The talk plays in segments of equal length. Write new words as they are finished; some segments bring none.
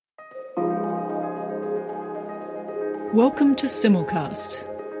Welcome to Simulcast.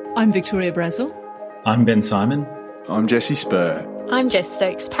 I'm Victoria Brazel. I'm Ben Simon. I'm Jesse Spur. I'm Jess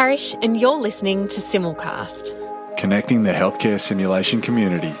Stokes Parish, and you're listening to Simulcast. Connecting the healthcare simulation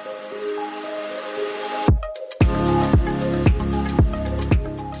community.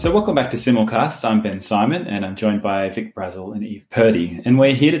 So welcome back to Simulcast. I'm Ben Simon, and I'm joined by Vic Brazel and Eve Purdy, and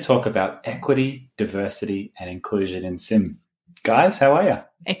we're here to talk about equity, diversity, and inclusion in sim. Guys, how are you?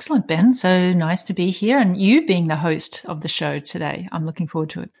 Excellent, Ben. So nice to be here, and you being the host of the show today. I'm looking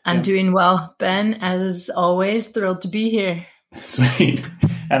forward to it. I'm doing well, Ben. As always, thrilled to be here. Sweet.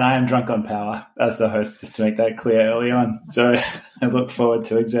 And I am drunk on power as the host, just to make that clear early on. So I look forward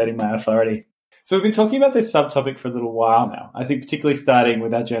to exerting my authority. So we've been talking about this subtopic for a little while now. I think particularly starting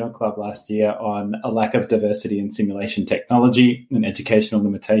with our journal club last year on a lack of diversity in simulation technology, an educational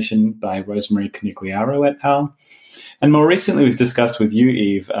limitation by Rosemary Conigliaro et al. And more recently, we've discussed with you,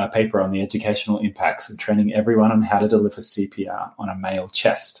 Eve, a paper on the educational impacts of training everyone on how to deliver CPR on a male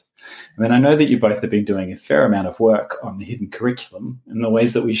chest. And then I know that you both have been doing a fair amount of work on the hidden curriculum and the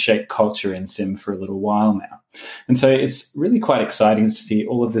ways that we shape culture in sim for a little while now. And so it's really quite exciting to see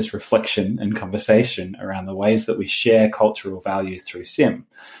all of this reflection and conversation around the ways that we share cultural values through sim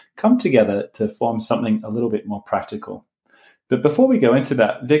come together to form something a little bit more practical. But before we go into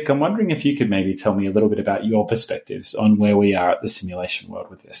that, Vic, I'm wondering if you could maybe tell me a little bit about your perspectives on where we are at the simulation world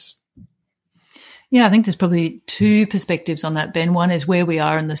with this. Yeah, I think there's probably two perspectives on that, Ben. One is where we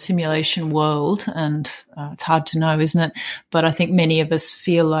are in the simulation world, and it's hard to know, isn't it? But I think many of us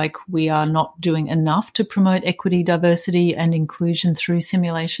feel like we are not doing enough to promote equity, diversity, and inclusion through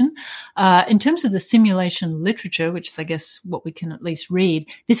simulation. In terms of the simulation literature, which is, I guess, what we can at least read,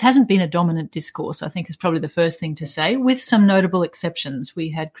 this hasn't been a dominant discourse, I think is probably the first thing to say, with some notable exceptions. We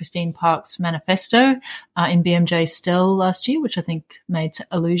had Christine Park's manifesto in BMJ STEL last year, which I think made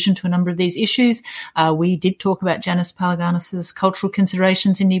allusion to a number of these issues. We did talk about Janice Palaganis' cultural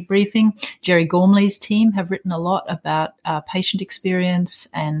considerations in debriefing. Jerry Gormley's team have written a lot about patient experience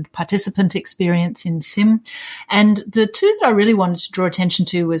and participant experience in sim. And the two that I really wanted to draw attention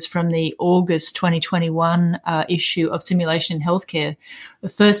to was from the August 2021 issue of Simulation in Healthcare, the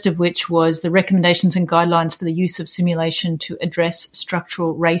first of which was the recommendations and guidelines for the use of simulation to address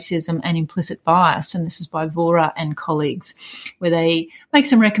structural racism and implicit bias. And this is by Vora and colleagues, where they make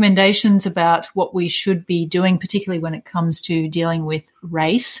some recommendations about what we should be doing, particularly when it comes to dealing with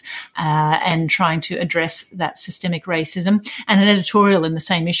race and trying to address that systemic racism, and an editorial in the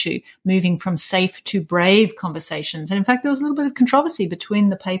same issue, moving from safe to brave conversations. And in fact, there was a little bit of controversy between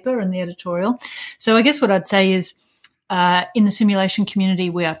the paper and the editorial. So I guess what I'd say is, in the simulation community,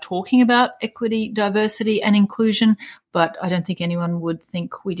 we are talking about equity, diversity, and inclusion, but I don't think anyone would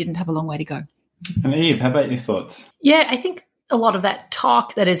think we didn't have a long way to go. And Eve, how about your thoughts? Yeah, I think a lot of that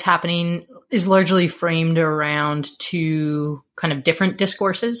talk that is happening is largely framed around two kind of different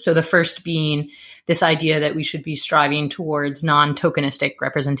discourses. So the first being this idea that we should be striving towards non-tokenistic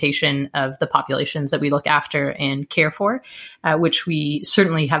representation of the populations that we look after and care for, which we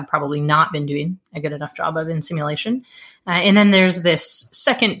certainly have probably not been doing a good enough job of in simulation. And then there's this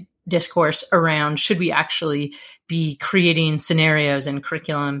second discourse around, should we actually be creating scenarios and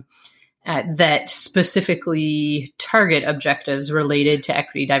curriculum that specifically target objectives related to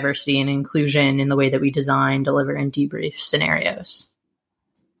equity, diversity, and inclusion in the way that we design, deliver, and debrief scenarios.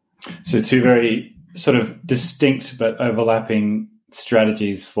 So two very sort of distinct but overlapping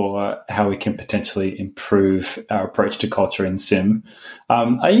strategies for how we can potentially improve our approach to culture in sim.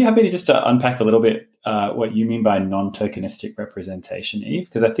 Are you happy to just unpack a little bit what you mean by non-tokenistic representation, Eve?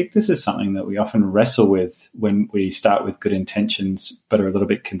 Because I think this is something that we often wrestle with when we start with good intentions, but are a little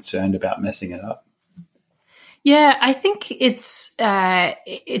bit concerned about messing it up. Yeah, I think it's a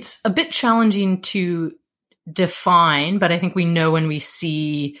bit challenging to define, but I think we know when we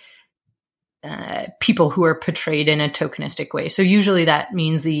see people who are portrayed in a tokenistic way. So usually that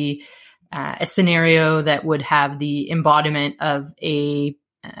means a scenario that would have the embodiment of a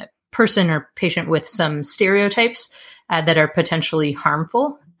person or patient with some stereotypes that are potentially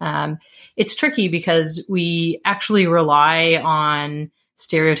harmful. It's tricky because we actually rely on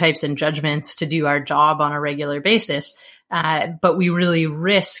stereotypes and judgments to do our job on a regular basis. But we really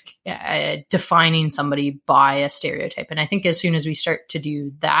risk defining somebody by a stereotype. And I think as soon as we start to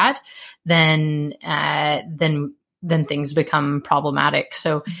do that, then things become problematic.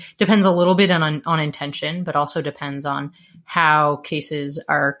 So it depends a little bit on intention, but also depends on how cases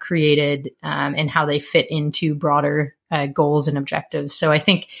are created and how they fit into broader goals and objectives. So I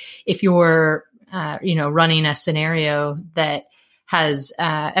think if you're running a scenario that has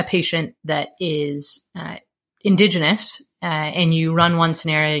a patient that is Indigenous, and you run one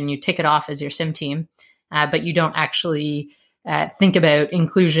scenario and you tick it off as your sim team, but you don't actually think about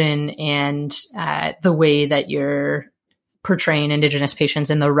inclusion and the way that you're portraying Indigenous patients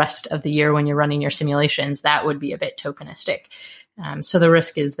in the rest of the year when you're running your simulations. That would be a bit tokenistic. So the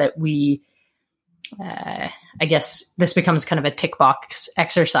risk is that we, I guess this becomes kind of a tick box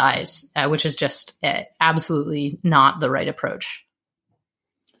exercise, which is just absolutely not the right approach.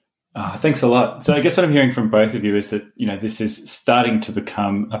 Thanks a lot. So I guess what I'm hearing from both of you is that, this is starting to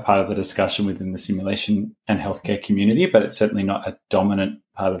become a part of the discussion within the simulation and healthcare community, but it's certainly not a dominant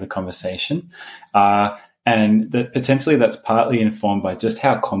part of the conversation. And that potentially that's partly informed by just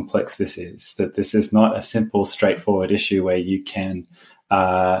how complex this is, that this is not a simple, straightforward issue where you can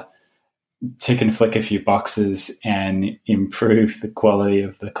tick and flick a few boxes and improve the quality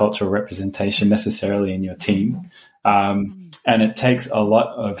of the cultural representation necessarily in your team. And it takes a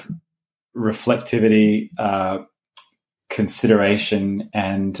lot of reflectivity, consideration,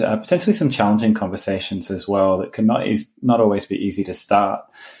 and potentially some challenging conversations as well that can not always be easy to start.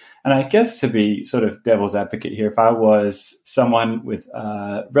 And I guess to be sort of devil's advocate here, if I was someone with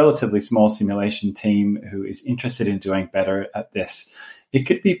a relatively small simulation team who is interested in doing better at this, it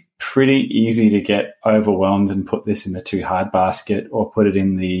could be pretty easy to get overwhelmed and put this in the too hard basket or put it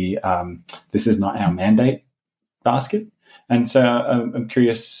in the this is not our mandate basket. And so I'm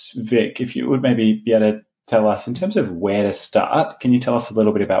curious, Vic, if you would maybe be able to tell us in terms of where to start, can you tell us a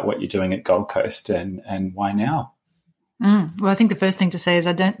little bit about what you're doing at Gold Coast and why now? Well, I think the first thing to say is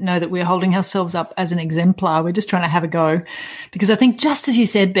I don't know that we're holding ourselves up as an exemplar. We're just trying to have a go. Because I think just as you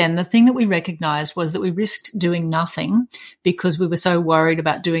said, Ben, the thing that we recognized was that we risked doing nothing because we were so worried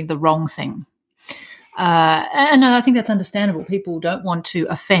about doing the wrong thing. And I think that's understandable. People don't want to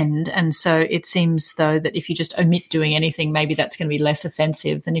offend. And so it seems, though, that if you just omit doing anything, maybe that's going to be less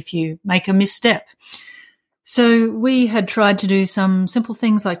offensive than if you make a misstep. So we had tried to do some simple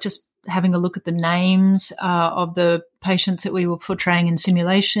things like just having a look at the names of the patients that we were portraying in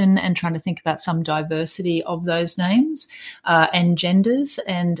simulation and trying to think about some diversity of those names and genders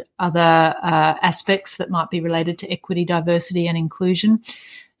and other aspects that might be related to equity, diversity and inclusion.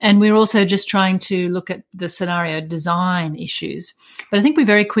 And we're also just trying to look at the scenario design issues. But I think we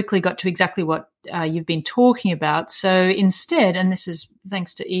very quickly got to exactly what you've been talking about. So instead, and this is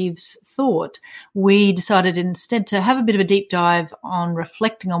thanks to Eve's thought, we decided instead to have a bit of a deep dive on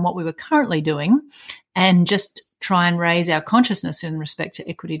reflecting on what we were currently doing and just try and raise our consciousness in respect to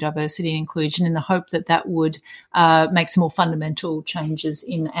equity, diversity and inclusion in the hope that that would make some more fundamental changes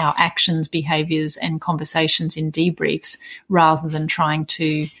in our actions, behaviours and conversations in debriefs rather than trying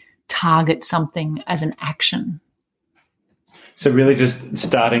to target something as an action. So really just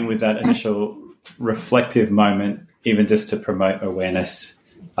starting with that initial reflective moment, even just to promote awareness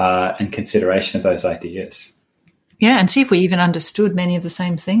and consideration of those ideas. Yeah, and see if we even understood many of the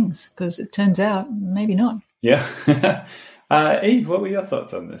same things, because it turns out maybe not. Yeah. Eve, what were your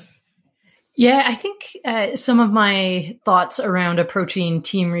thoughts on this? Yeah, I think some of my thoughts around approaching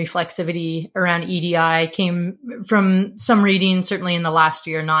team reflexivity around EDI came from some reading, certainly in the last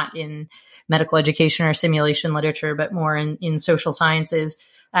year, not in medical education or simulation literature, but more in social sciences.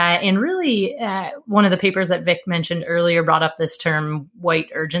 And really, one of the papers that Vic mentioned earlier brought up this term white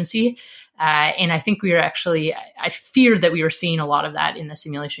urgency. And I think we were actually, I feared that we were seeing a lot of that in the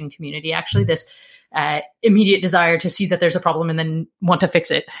simulation community, actually, this immediate desire to see that there's a problem and then want to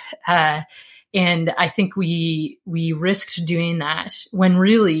fix it. And I think we risked doing that when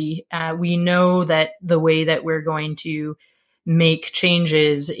really we know that the way that we're going to make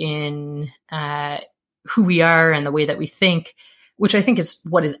changes in who we are and the way that we think, which I think is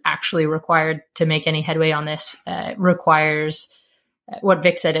what is actually required to make any headway on this, requires what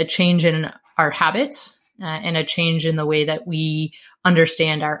Vic said, a change in our habits and a change in the way that we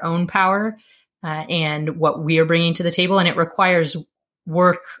understand our own power and what we are bringing to the table. And it requires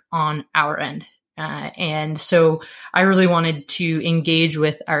work on our end. And so I really wanted to engage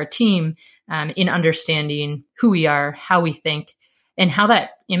with our team in understanding who we are, how we think, and how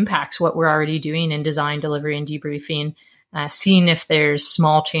that impacts what we're already doing in design, delivery, and debriefing, seeing if there's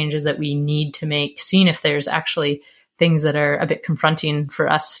small changes that we need to make, seeing if there's actually things that are a bit confronting for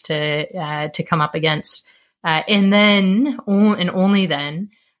us to come up against. And then, and only then,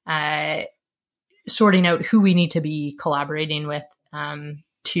 sorting out who we need to be collaborating with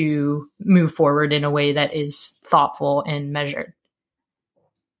to move forward in a way that is thoughtful and measured.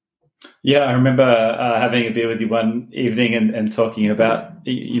 Yeah, I remember having a beer with you one evening and talking about,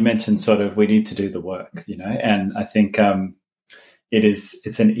 you mentioned sort of we need to do the work, and I think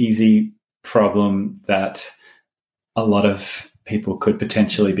it's an easy problem that a lot of people could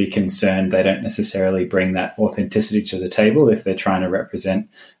potentially be concerned they don't necessarily bring that authenticity to the table if they're trying to represent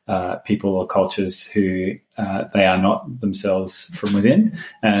people or cultures who they are not themselves from within.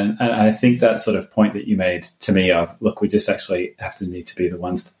 And I think that sort of point that you made to me of, look, we just actually have to need to be the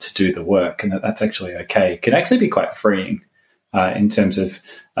ones to do the work, and that's actually okay, can actually be quite freeing in terms of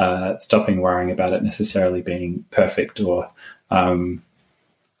stopping worrying about it necessarily being perfect or out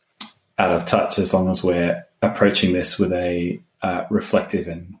of touch, as long as we're approaching this with a reflective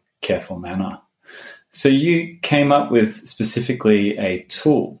and careful manner. So you came up with specifically a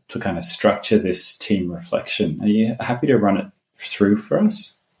tool to kind of structure this team reflection. Are you happy to run it through for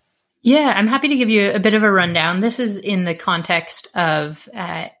us? Yeah, I'm happy to give you a bit of a rundown. This is in the context of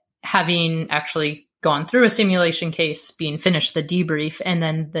having actually gone through a simulation case, being finished the debrief, and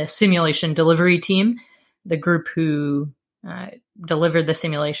then the simulation delivery team, the group who delivered the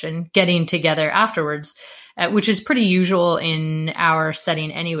simulation, getting together afterwards, which is pretty usual in our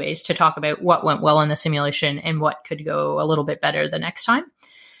setting anyways, to talk about what went well in the simulation and what could go a little bit better the next time.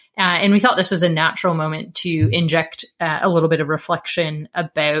 And we thought this was a natural moment to inject a little bit of reflection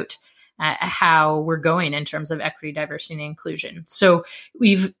about how we're going in terms of equity, diversity, and inclusion. So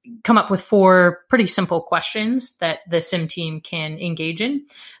we've come up with 4 pretty simple questions that the sim team can engage in.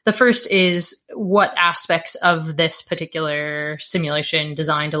 The first is, what aspects of this particular simulation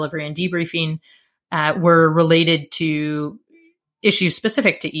design, delivery, and debriefing were related to issues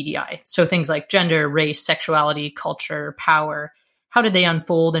specific to EDI? So things like gender, race, sexuality, culture, power. How did they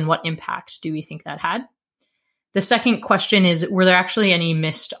unfold, and what impact do we think that had? The second question is, were there actually any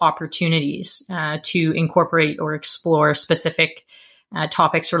missed opportunities to incorporate or explore specific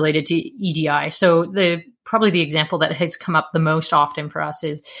topics related to EDI? So probably the example that has come up the most often for us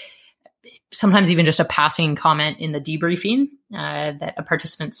is sometimes even just a passing comment in the debriefing that a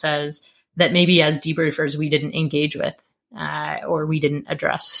participant says that maybe as debriefers we didn't engage with or we didn't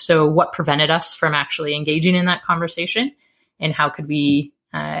address. So what prevented us from actually engaging in that conversation, and how could we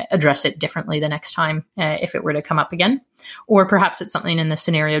address it differently the next time if it were to come up again? Or perhaps it's something in the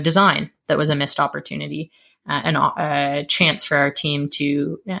scenario design that was a missed opportunity, a chance for our team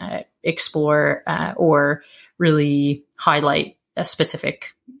to explore or really highlight a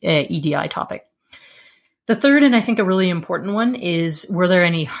specific EDI topic. The third, and I think a really important one, is, were there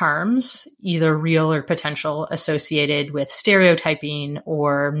any harms, either real or potential, associated with stereotyping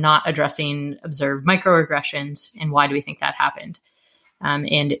or not addressing observed microaggressions, and why do we think that happened?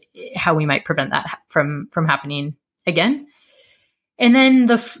 And how we might prevent that from happening again. And then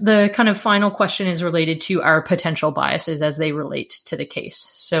the kind of final question is related to our potential biases as they relate to the case.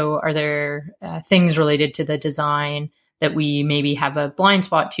 So are there things related to the design that we maybe have a blind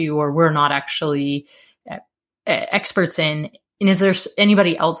spot to, or we're not actually experts in? And is there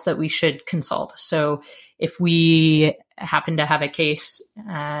anybody else that we should consult? So if we happen to have a case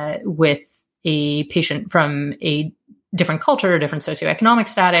with a patient from a different culture, different socioeconomic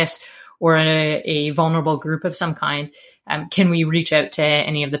status, or a vulnerable group of some kind, can we reach out to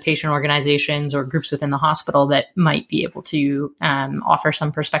any of the patient organizations or groups within the hospital that might be able to offer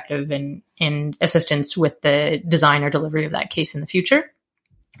some perspective and assistance with the design or delivery of that case in the future?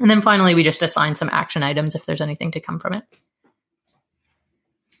 And then finally, we just assign some action items if there's anything to come from it.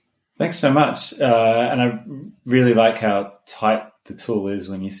 Thanks so much. And I really like how tight the tool is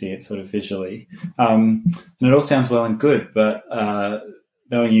when you see it sort of visually. And it all sounds well and good, but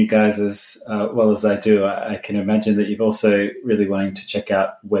knowing you guys as well as I do, I can imagine that you've also really wanting to check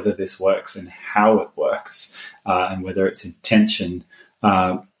out whether this works and how it works, and whether its intention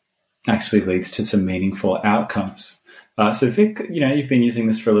actually leads to some meaningful outcomes. So Vic, you've been using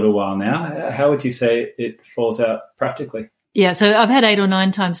this for a little while now. How would you say it falls out practically? Yeah, so I've had 8 or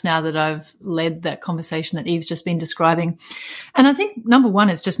 9 times now that I've led that conversation that Eve's just been describing. And I think, number one,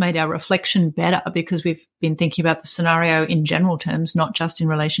 it's just made our reflection better because we've been thinking about the scenario in general terms, not just in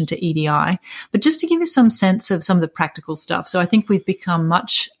relation to EDI, but just to give you some sense of some of the practical stuff. So I think we've become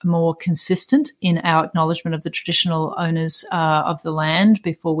much more consistent in our acknowledgement of the traditional owners of the land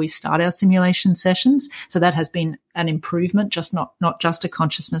before we start our simulation sessions. So that has been an improvement, just not just a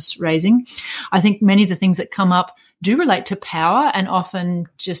consciousness raising. I think many of the things that come up do relate to power, and often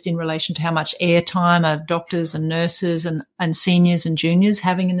just in relation to how much airtime are doctors and nurses and seniors and juniors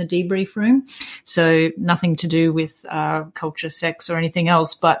having in the debrief room. So nothing to do with culture, sex, or anything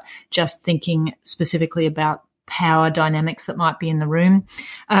else, but just thinking specifically about power dynamics that might be in the room.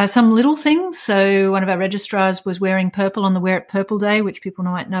 Some little things. So one of our registrars was wearing purple on the Wear It Purple Day, which people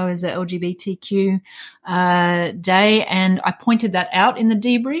might know as the LGBTQ day. And I pointed that out in the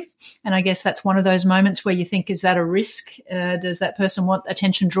debrief. And I guess that's one of those moments where you think, is that a risk? Does that person want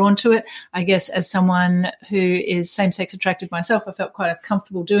attention drawn to it? I guess as someone who is same-sex attracted myself, I felt quite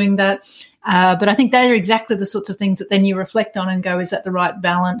comfortable doing that. But I think they are exactly the sorts of things that then you reflect on and go, is that the right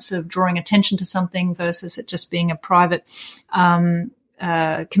balance of drawing attention to something versus it just being a private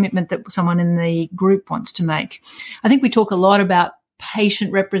commitment that someone in the group wants to make? I think we talk a lot about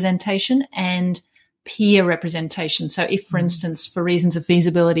patient representation and peer representation. So if, for instance, for reasons of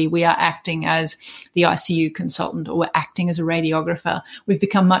feasibility, we are acting as the ICU consultant or we're acting as a radiographer, we've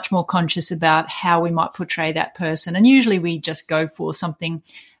become much more conscious about how we might portray that person. And usually we just go for something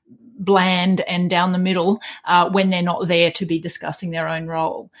bland and down the middle when they're not there to be discussing their own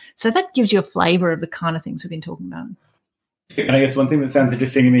role. So that gives you a flavour of the kind of things we've been talking about. And I guess one thing that sounds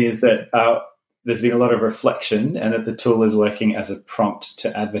interesting to me is that there's been a lot of reflection and that the tool is working as a prompt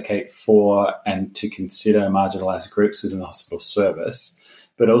to advocate for and to consider marginalised groups within the hospital service,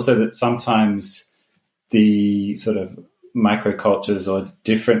 but also that sometimes the sort of microcultures or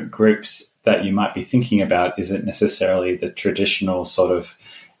different groups that you might be thinking about isn't necessarily the traditional sort of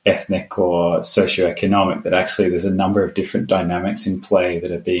ethnic or socioeconomic, that actually there's a number of different dynamics in play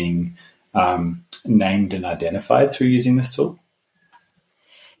that are being named and identified through using this tool.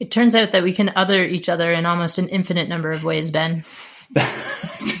 It turns out that we can other each other in almost an infinite number of ways, Ben.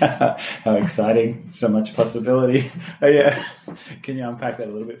 How exciting. So much possibility. Oh, yeah. Can you unpack that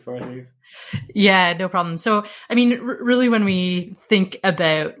a little bit for us, Eve? Yeah, no problem. So, I mean, really, when we think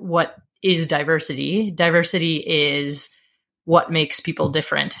about what is diversity, diversity is what makes people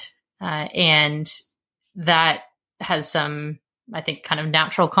different. And that has some, I think, kind of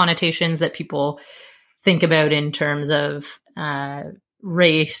natural connotations that people think about in terms of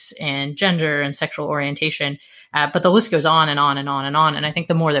race and gender and sexual orientation. But the list goes on and on and on and on. And I think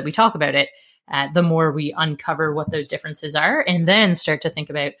the more that we talk about it, the more we uncover what those differences are and then start to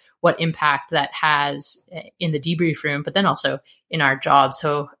think about what impact that has in the debrief room, but then also in our jobs.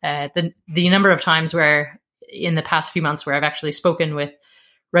 So the number of times where in the past few months where I've actually spoken with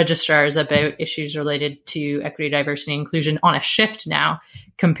registrars about issues related to equity, diversity, and inclusion on a shift now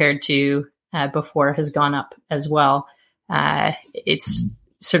compared to before has gone up as well. It's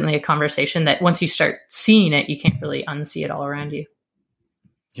certainly a conversation that once you start seeing it, you can't really unsee it all around you.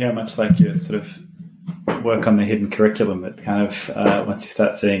 Yeah, much like your sort of work on the hidden curriculum, it kind of, once you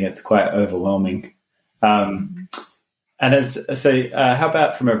start seeing it, it's quite overwhelming. And how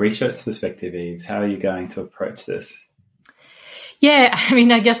about from a research perspective, Eves, how are you going to approach this? Yeah, I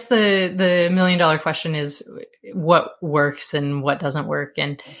mean, I guess the $1 million question is what works and what doesn't work.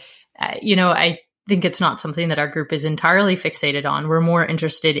 And, I think it's not something that our group is entirely fixated on. We're more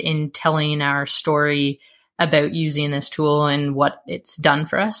interested in telling our story about using this tool and what it's done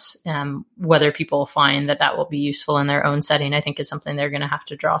for us. Whether people find that will be useful in their own setting, I think is something they're going to have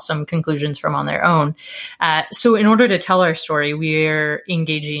to draw some conclusions from on their own. So in order to tell our story, we're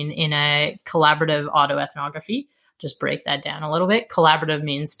engaging in a collaborative autoethnography. Just break that down a little bit. Collaborative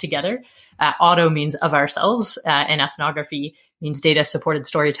means together. Auto means of ourselves, and ethnography means data-supported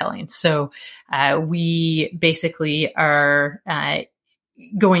storytelling. So we basically are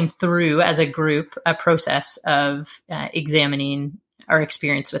going through, as a group, a process of examining our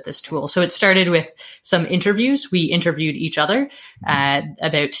experience with this tool. So it started with some interviews. We interviewed each other,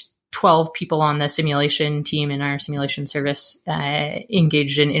 about 12 people on the simulation team in our simulation service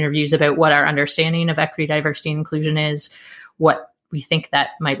engaged in interviews about what our understanding of equity, diversity, and inclusion is, what we think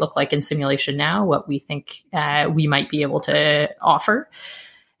that might look like in simulation now, what we think we might be able to offer,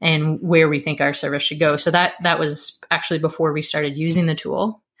 and where we think our service should go. So that was actually before we started using the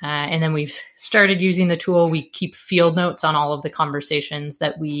tool. And then we've started using the tool. We keep field notes on all of the conversations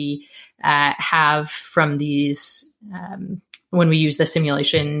that we have from these when we use the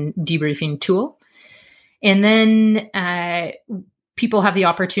simulation debriefing tool. And then people have the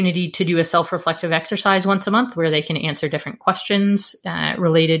opportunity to do a self-reflective exercise once a month where they can answer different questions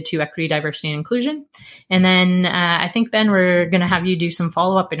related to equity, diversity, and inclusion. And then I think, Ben, we're going to have you do some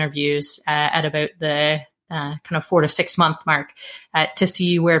follow-up interviews at about the kind of 4 to 6 month mark to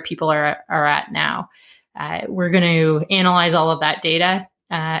see where people are at now. We're going to analyze all of that data.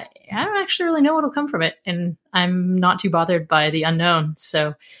 I don't actually really know what will come from it, and I'm not too bothered by the unknown.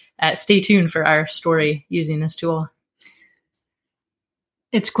 So stay tuned for our story using this tool.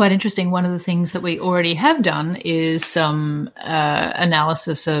 It's quite interesting. One of the things that we already have done is some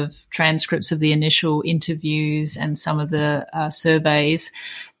analysis of transcripts of the initial interviews and some of the surveys.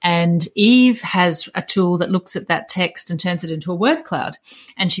 And Eve has a tool that looks at that text and turns it into a word cloud.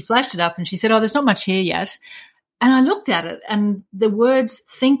 And she flashed it up and she said, "Oh, there's not much here yet." And I looked at it and the words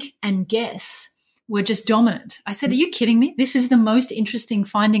think and guess were just dominant. I said, "Are you kidding me? This is the most interesting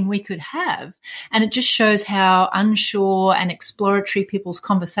finding we could have." And it just shows how unsure and exploratory people's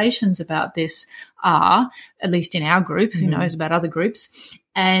conversations about this are, at least in our group. Who knows about other groups?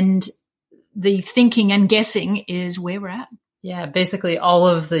 And the thinking and guessing is where we're at. Yeah, basically all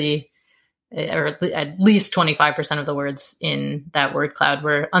of the, or at least 25% of the words in that word cloud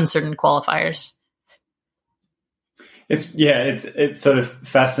were uncertain qualifiers. It's sort of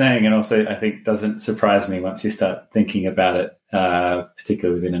fascinating, and also I think doesn't surprise me once you start thinking about it,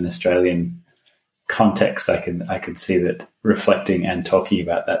 particularly within an Australian context. I can see that reflecting and talking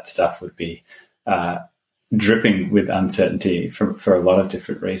about that stuff would be dripping with uncertainty for a lot of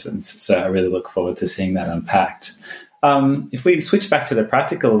different reasons. So I really look forward to seeing that unpacked. If we switch back to the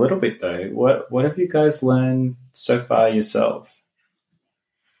practical a little bit, though, what have you guys learned so far yourselves?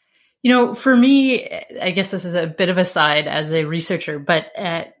 For me, I guess this is a bit of a side as a researcher, but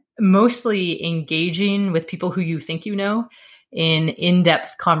mostly engaging with people who you think you know in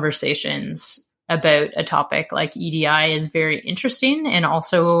in-depth conversations about a topic like EDI is very interesting and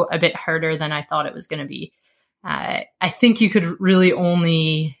also a bit harder than I thought it was going to be. I think you could really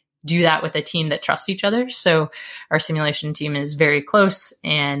only do that with a team that trusts each other. So our simulation team is very close,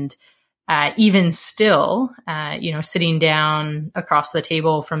 and even still, sitting down across the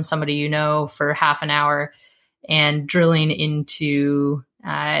table from somebody for half an hour and drilling into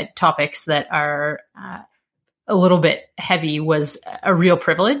topics that are a little bit heavy was a real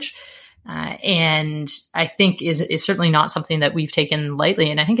privilege. And I think is certainly not something that we've taken lightly,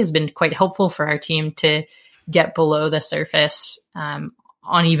 and I think has been quite helpful for our team to get below the surface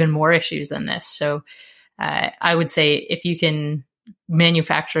on even more issues than this. So I would say if you can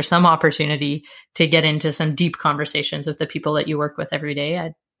manufacture some opportunity to get into some deep conversations with the people that you work with every day,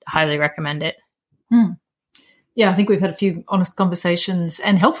 I'd highly recommend it. Yeah, I think we've had a few honest conversations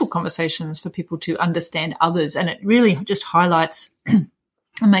and helpful conversations for people to understand others. And it really just highlights and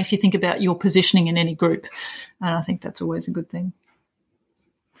makes you think about your positioning in any group. And I think that's always a good thing.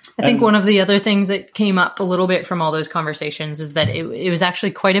 I think one of the other things that came up a little bit from all those conversations is that it was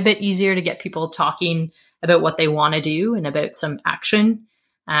actually quite a bit easier to get people talking about what they want to do and about some action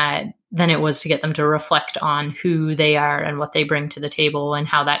than it was to get them to reflect on who they are and what they bring to the table and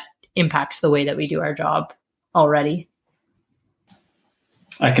how that impacts the way that we do our job already.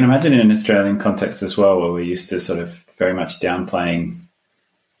 I can imagine in an Australian context as well, where we're used to sort of very much downplaying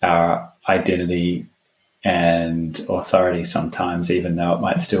our identity and authority sometimes, even though it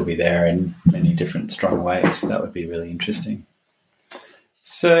might still be there in many different strong ways. That would be really interesting.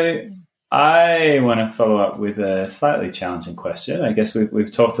 So I want to follow up with a slightly challenging question. I guess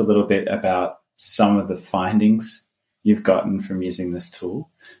we've talked a little bit about some of the findings you've gotten from using this tool.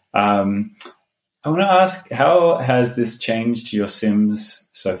 I want to ask, how has this changed your Sims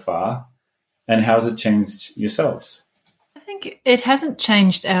so far, and how has it changed yourselves? I think it hasn't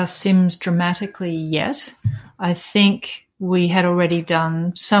changed our Sims dramatically yet. I think we had already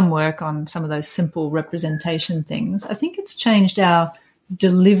done some work on some of those simple representation things. I think it's changed our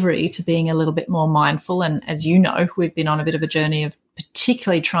delivery to being a little bit more mindful. And as you know, we've been on a bit of a journey of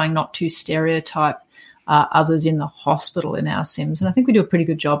particularly trying not to stereotype others in the hospital in our Sims. And I think we do a pretty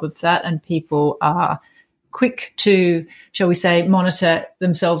good job of that. And people are quick to, shall we say, monitor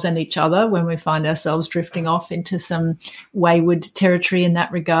themselves and each other when we find ourselves drifting off into some wayward territory in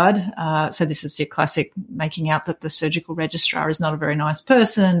that regard. So this is your classic making out that the surgical registrar is not a very nice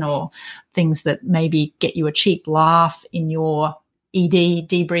person, or things that maybe get you a cheap laugh in your ED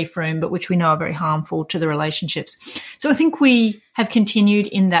debrief room, but which we know are very harmful to the relationships. So I think we have continued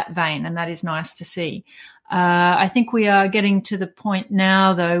in that vein, and that is nice to see. I think we are getting to the point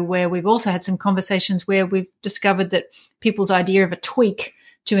now, though, where we've also had some conversations where we've discovered that people's idea of a tweak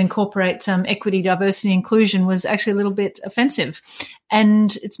to incorporate some equity, diversity, inclusion was actually a little bit offensive.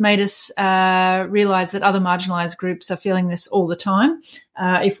 And it's made us realize that other marginalized groups are feeling this all the time.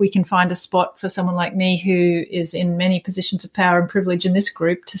 If we can find a spot for someone like me who is in many positions of power and privilege in this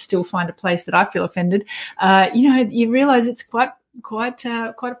group to still find a place that I feel offended, you realize it's quite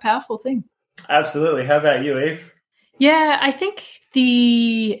a powerful thing. Absolutely. How about you, Eve? Yeah, I think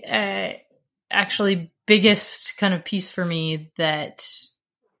the actually biggest kind of piece for me that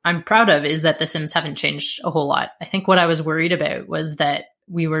I'm proud of is that the Sims haven't changed a whole lot. I think what I was worried about was that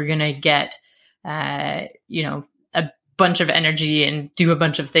we were going to get, a bunch of energy and do a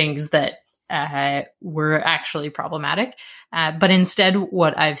bunch of things that were actually problematic. But instead,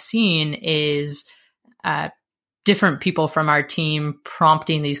 what I've seen is different people from our team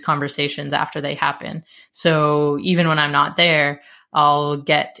prompting these conversations after they happen. So even when I'm not there, I'll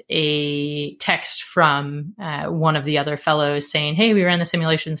get a text from one of the other fellows saying, hey, we ran the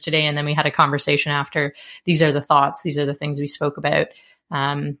simulations today, and then we had a conversation after. These are the thoughts. These are the things we spoke about.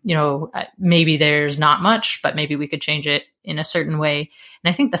 Maybe there's not much, but maybe we could change it in a certain way.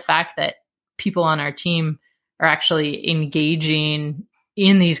 And I think the fact that people on our team are actually engaging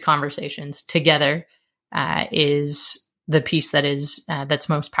in these conversations together is the piece that is that's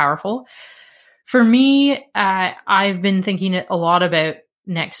most powerful. For me, I've been thinking a lot about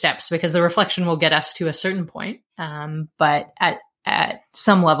next steps, because the reflection will get us to a certain point. But at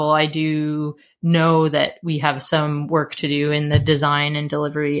some level, I do know that we have some work to do in the design and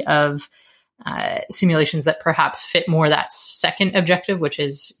delivery of simulations that perhaps fit more that second objective, which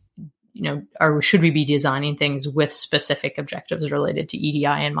is, or should we be designing things with specific objectives related to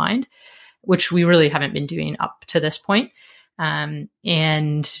EDI in mind, which we really haven't been doing up to this point. And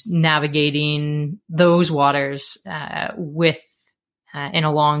navigating those waters with and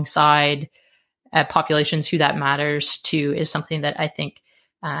alongside populations who that matters to is something that I think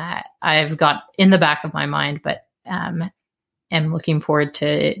I've got in the back of my mind, but am looking forward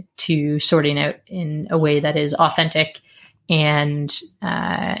to sorting out in a way that is authentic and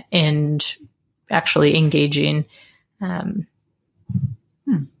actually engaging.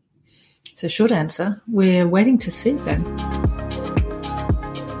 So short answer, we're waiting to see, Ben.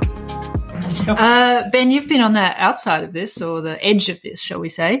 Ben, you've been on the outside of this, or the edge of this, shall we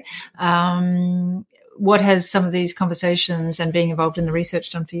say. What has some of these conversations and being involved in the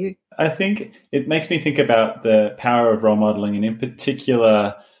research done for you? I think it makes me think about the power of role modeling, and in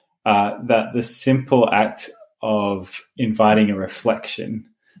particular, that the simple act of inviting a reflection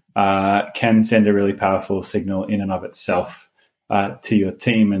can send a really powerful signal in and of itself to your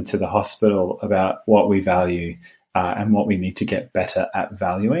team and to the hospital about what we value and what we need to get better at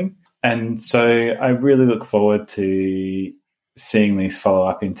valuing. And so I really look forward to seeing these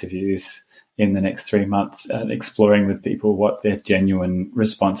follow-up interviews in the next 3 months and exploring with people what their genuine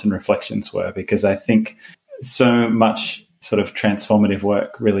response and reflections were, because I think so much sort of transformative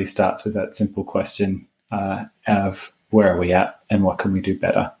work really starts with that simple question of where are we at and what can we do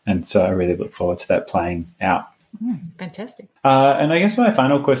better? And so I really look forward to that playing out. Fantastic. And I guess my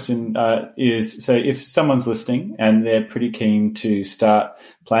final question is, so if someone's listening and they're pretty keen to start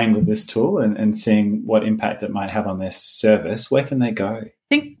playing with this tool and seeing what impact it might have on their service, where can they go? I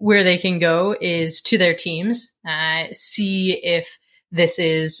think where they can go is to their teams, see if this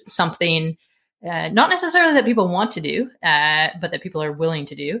is something not necessarily that people want to do, but that people are willing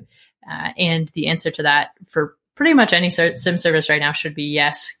to do. And the answer to that for pretty much any sim service right now should be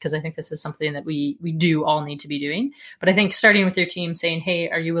yes, because I think this is something that we do all need to be doing. But I think starting with your team saying, hey,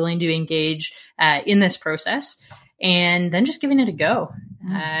 are you willing to engage in this process? And then just giving it a go.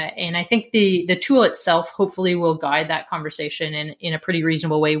 And I think the tool itself hopefully will guide that conversation in a pretty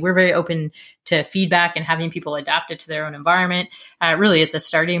reasonable way. We're very open to feedback and having people adapt it to their own environment. Really, it's a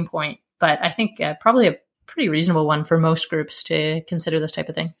starting point. But I think probably a pretty reasonable one for most groups to consider this type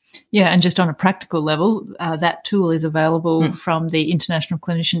of thing. Yeah, and just on a practical level, that tool is available from the International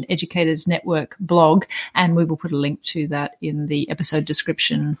Clinician Educators Network blog, and we will put a link to that in the episode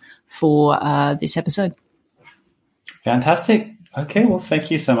description for this episode. Fantastic. Okay, well,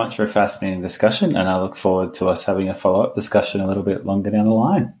 thank you so much for a fascinating discussion, and I look forward to us having a follow-up discussion a little bit longer down the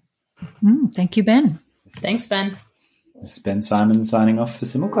line. Thank you, Ben. Thanks, Ben. This is Ben Simon signing off for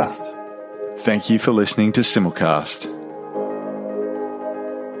Simulcast. Thank you for listening to Simulcast.